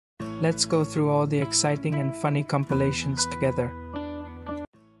Let's go through all the exciting and funny compilations together.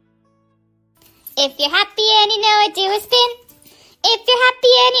 If you're happy and you know it, do a spin. If you're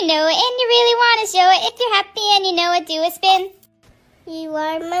happy and you know it and you really want to show it, if you're happy and you know it, do a spin. You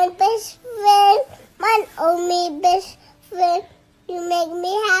are my best friend, my only best friend. You make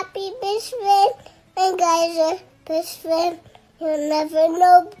me happy, best friend. My guys are best friend. You'll never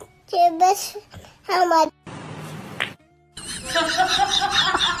know your best friend how much.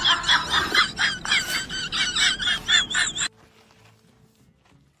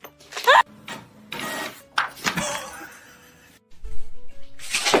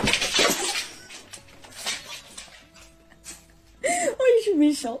 Oh, ich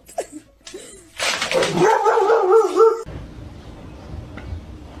mich shot.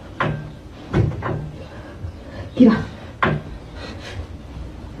 Hier.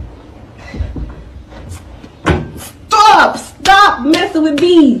 Stop messing with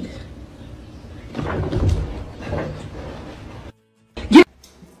me.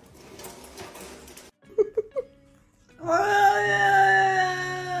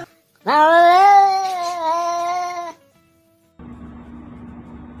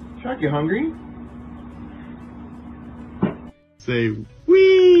 Shark, you hungry? Say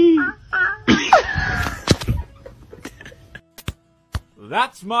wee.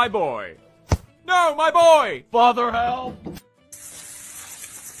 That's my boy. No, my boy! Father, help!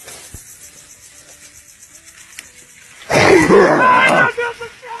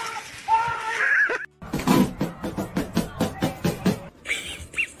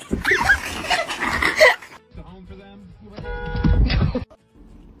 Home for them.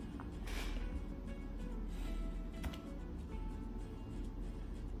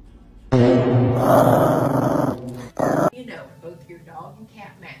 You know, both your dog and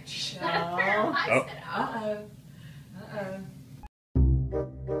cat match. No. I said, uh-oh. Uh-oh.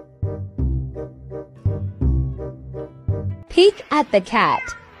 Peek at the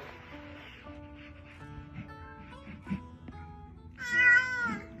cat.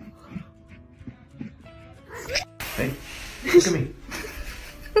 Hey, look at me.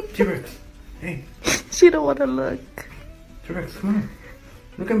 T-Rex. Hey. She don't want to look. T-Rex, come here.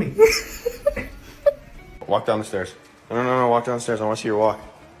 Look at me. Walk down the stairs. No, walk down the stairs. I want to see your walk.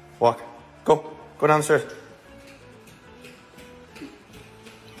 Walk. Go down the stairs.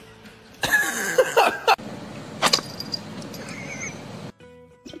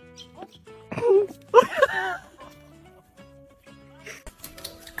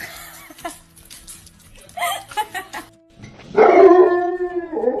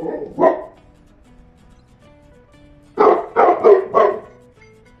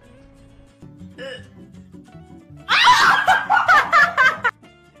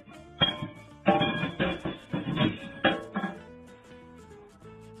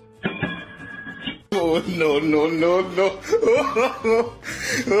 Oh, no.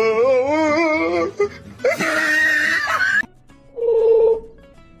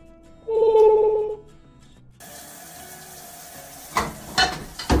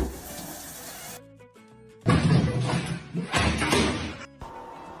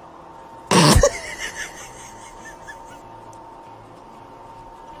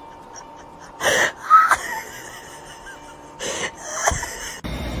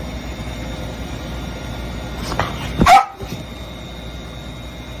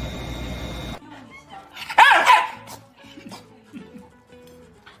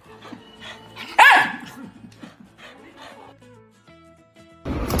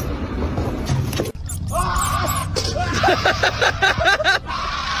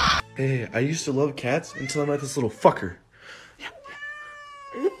 Hey, I used to love cats until I met this little fucker. No.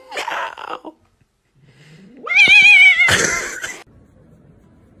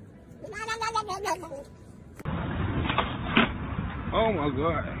 Oh my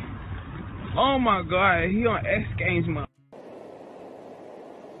god. Oh my god, he on X Games mode.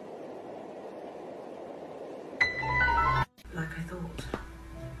 Like I thought.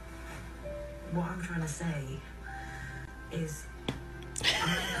 What I'm trying to say is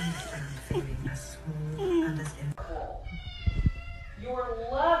I understand feeling as small and as important. You're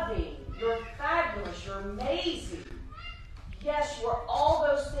loving, you're fabulous, you're amazing. Yes, you're all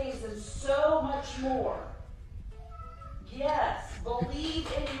those things and so much more. Yes, believe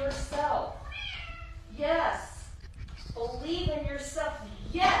in yourself. Yes, believe in yourself.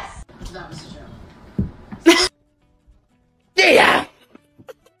 Yes. That was a joke. Yeah!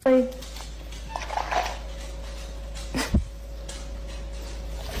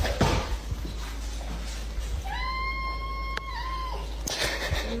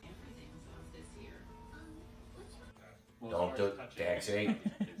 Don't do taxi.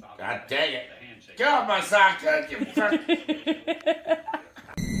 God dang it. Get off my sock, you fuck.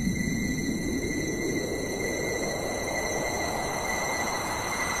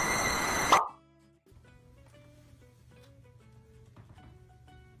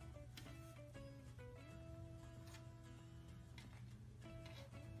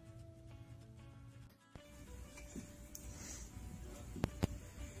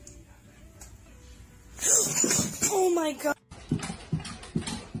 Oh my god.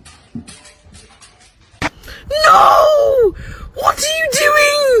 No! What are you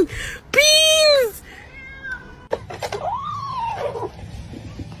doing? Beans!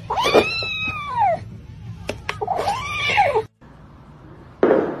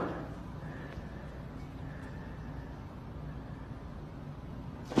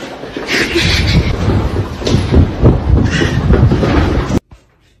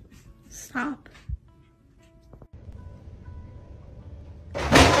 Stop.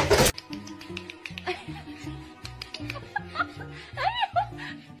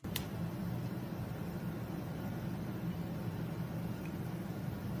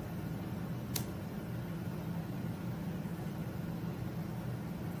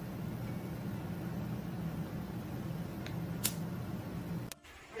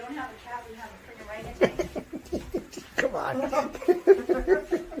 We don't have a cat, we have a freaking orangutan. Come on.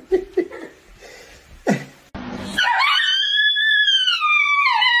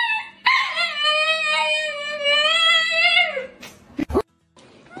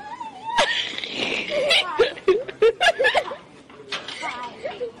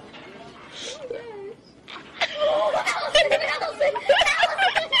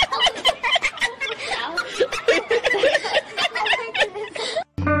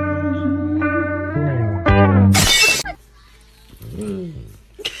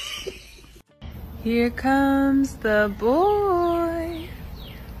 Here comes the boy.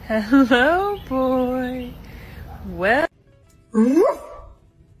 Hello, boy. Well.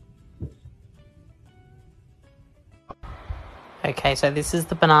 Okay, so this is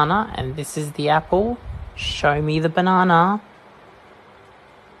the banana and this is the apple. Show me the banana.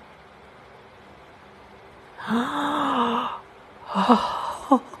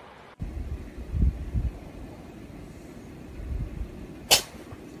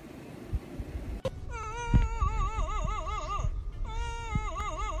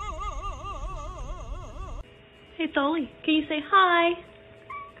 Hey, Dolly, can you say hi?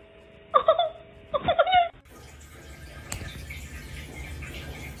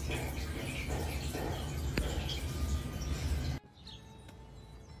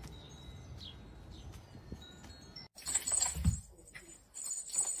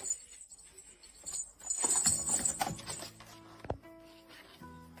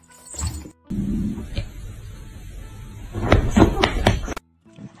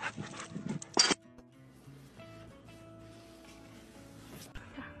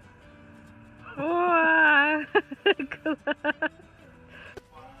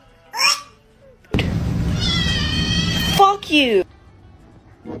 Fuck you!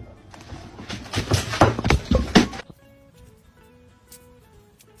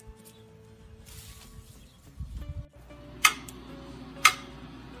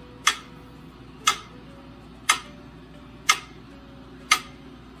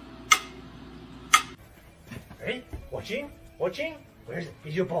 Ready? Watching? Watching? Where's it?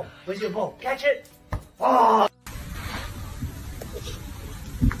 Here's your ball. Where's your ball? Catch it! Oh!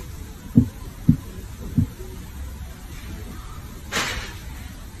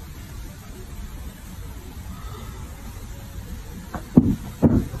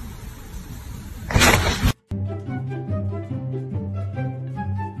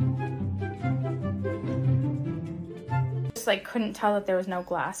 Just like couldn't tell that there was no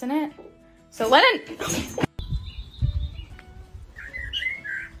glass in it. So Lennon.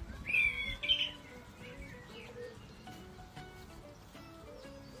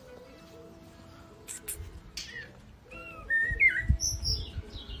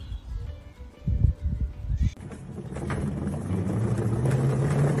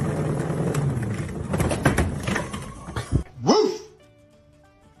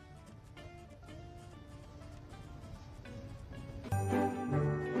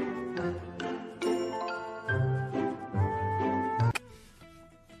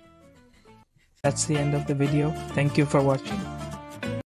 That's the end of the video. Thank you for watching.